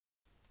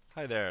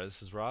Hi there,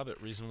 this is Rob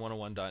at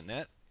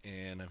Reason101.net,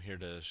 and I'm here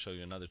to show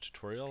you another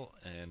tutorial.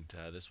 And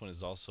this one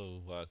is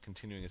also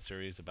continuing a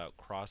series about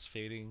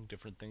crossfading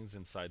different things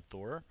inside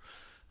Thor.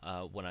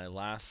 When I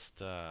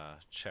last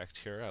checked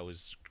here, I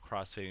was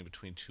crossfading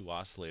between two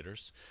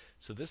oscillators.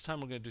 So this time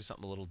we're going to do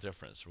something a little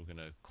different. So we're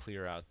going to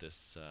clear out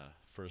this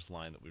first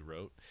line that we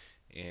wrote.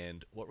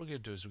 And what we're going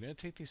to do is we're going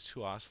to take these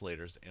two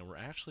oscillators and we're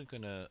actually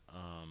going to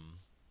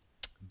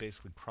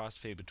basically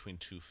crossfade between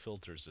two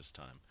filters this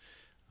time.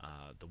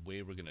 The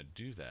way we're going to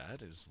do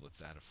that is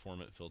let's add a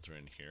format filter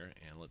in here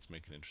and let's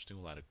make it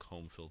interesting. We'll add a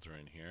comb filter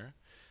in here.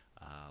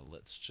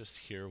 Let's just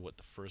hear what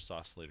the first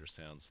oscillator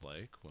sounds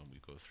like when we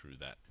go through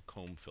that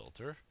comb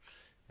filter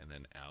and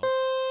then out.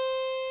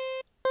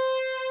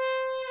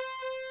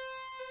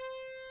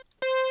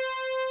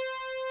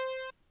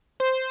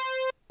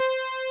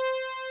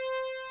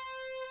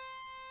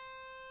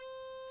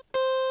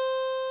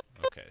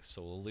 Okay,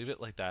 so we'll leave it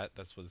like that.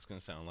 That's what it's going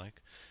to sound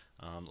like.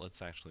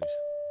 Let's actually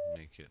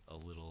make it a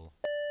little...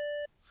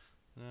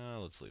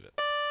 let's leave it.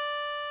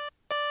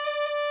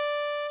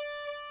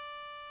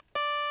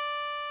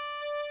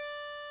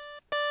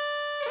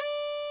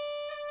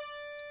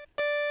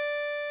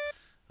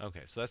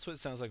 Okay, so that's what it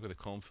sounds like with a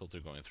comb filter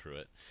going through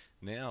it.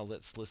 Now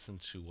let's listen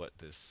to what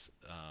this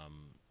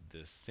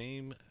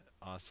same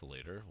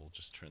oscillator, we'll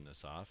just turn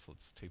this off.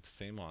 Let's take the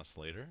same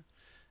oscillator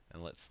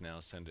and let's now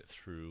send it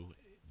through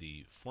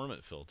the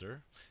format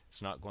filter.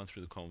 It's not going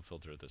through the comb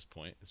filter at this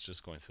point, it's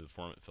just going through the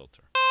format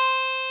filter.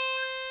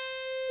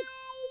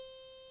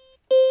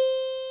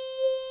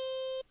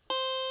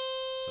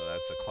 So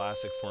that's a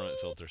classic format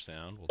filter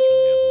sound. We'll turn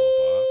the envelope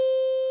off.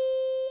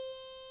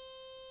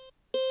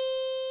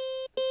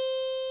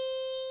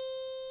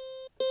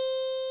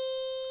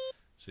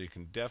 So you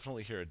can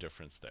definitely hear a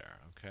difference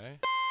there, okay?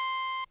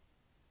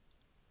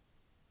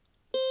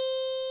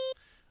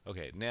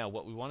 Okay, now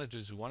what we want to do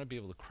is we want to be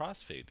able to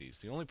crossfade these.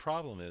 The only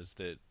problem is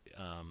that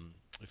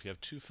if you have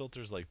two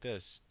filters like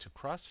this, to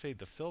crossfade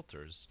the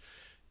filters,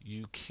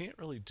 you can't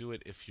really do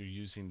it if you're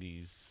using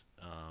these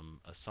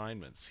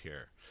assignments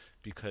here,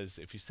 because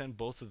if you send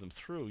both of them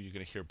through, you're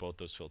going to hear both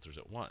those filters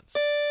at once,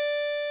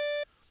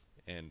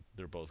 and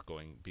they're both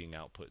being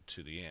output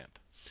to the amp.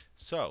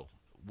 So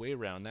way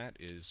around that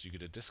is you're going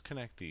to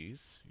disconnect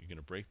these, you're going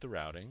to break the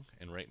routing,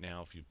 and right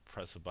now if you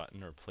press a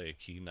button or play a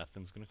key,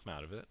 nothing's going to come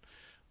out of it,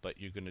 but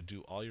you're going to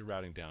do all your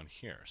routing down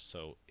here.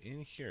 So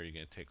in here you're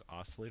going to take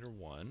oscillator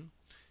 1,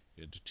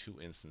 you're going to do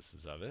two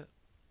instances of it.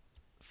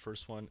 The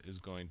first one is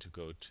going to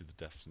go to the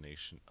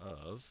destination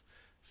of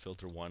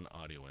filter 1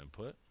 audio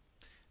input.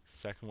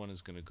 Second one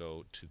is going to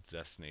go to the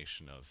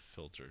destination of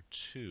filter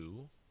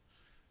 2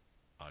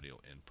 audio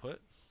input.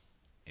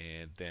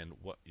 And then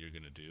what you're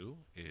going to do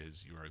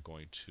is you are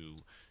going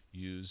to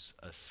use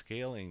a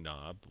scaling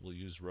knob. We'll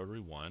use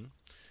Rotary 1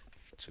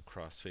 to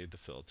crossfade the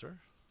filter.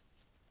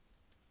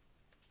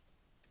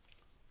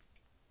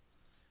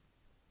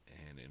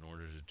 And in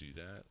order to do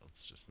that,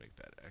 let's just make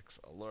that X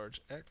a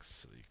large X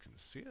so you can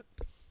see it.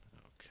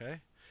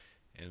 Okay.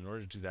 And in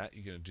order to do that,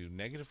 you're going to do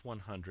negative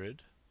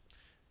 100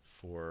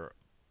 for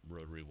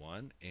Rotary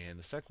 1. And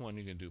the second one,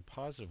 you're going to do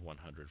positive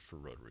 100 for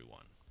Rotary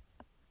 1.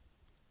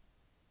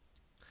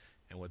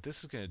 And what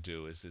this is going to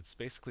do is it's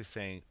basically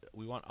saying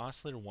we want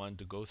oscillator 1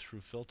 to go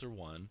through filter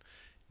 1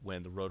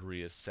 when the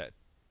rotary is set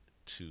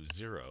to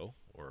 0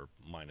 or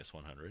minus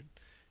 100,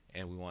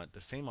 and we want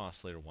the same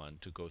oscillator 1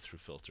 to go through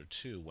filter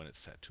 2 when it's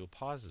set to a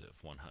positive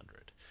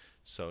 100.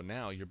 So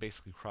now you're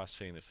basically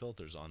crossfading the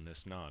filters on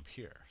this knob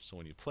here. So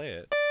when you play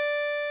it,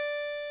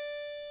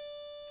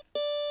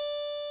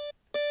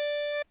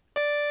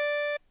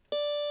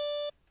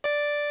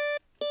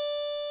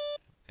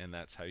 and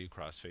that's how you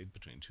crossfade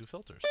between two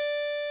filters.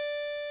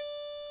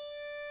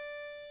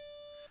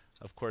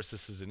 Of course,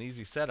 this is an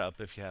easy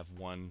setup if you have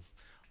one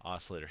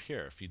oscillator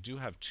here. If you do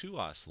have two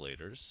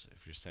oscillators,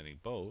 if you're sending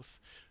both,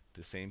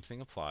 the same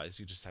thing applies.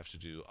 You just have to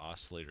do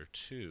oscillator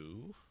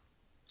 2,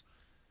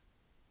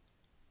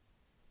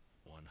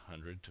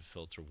 100 to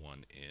filter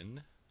 1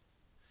 in,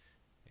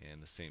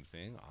 and the same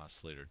thing,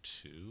 oscillator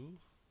 2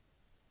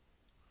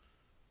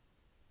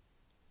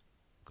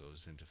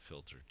 goes into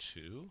filter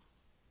 2,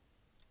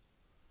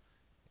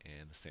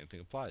 and the same thing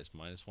applies.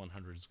 Minus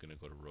 100 is going to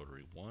go to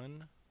rotary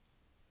 1,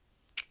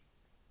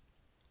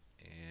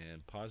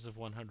 and positive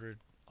 100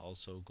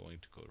 also going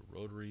to go to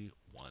rotary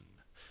 1.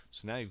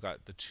 So now you've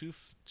got the two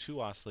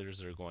oscillators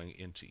that are going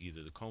into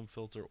either the comb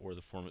filter or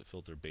the format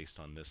filter based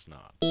on this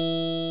knob.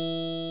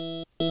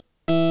 And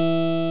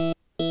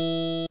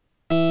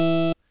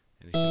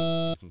you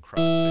can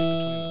crossfade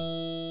between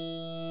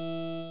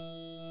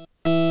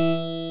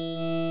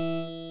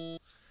them.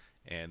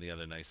 And the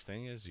other nice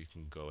thing is you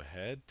can go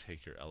ahead,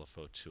 take your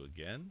LFO2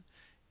 again,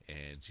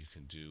 and you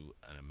can do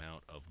an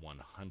amount of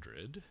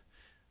 100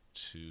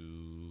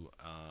 to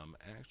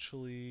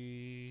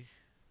actually,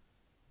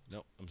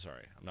 no, I'm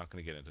sorry, I'm not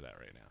going to get into that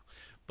right now.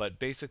 But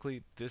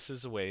basically, this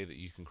is a way that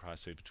you can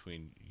crossfade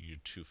between your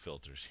two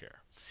filters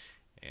here.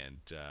 And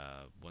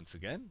once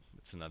again,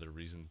 It's another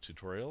Reason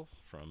tutorial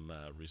from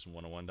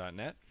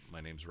Reason101.net.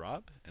 My name's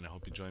Rob, and I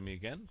hope you join me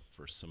again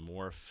for some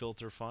more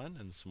filter fun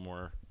and some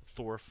more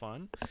Thor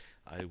fun.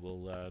 I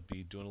will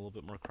be doing a little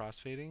bit more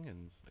crossfading,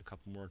 and a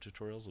couple more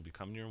tutorials will be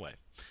coming your way.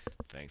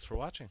 Thanks for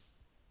watching.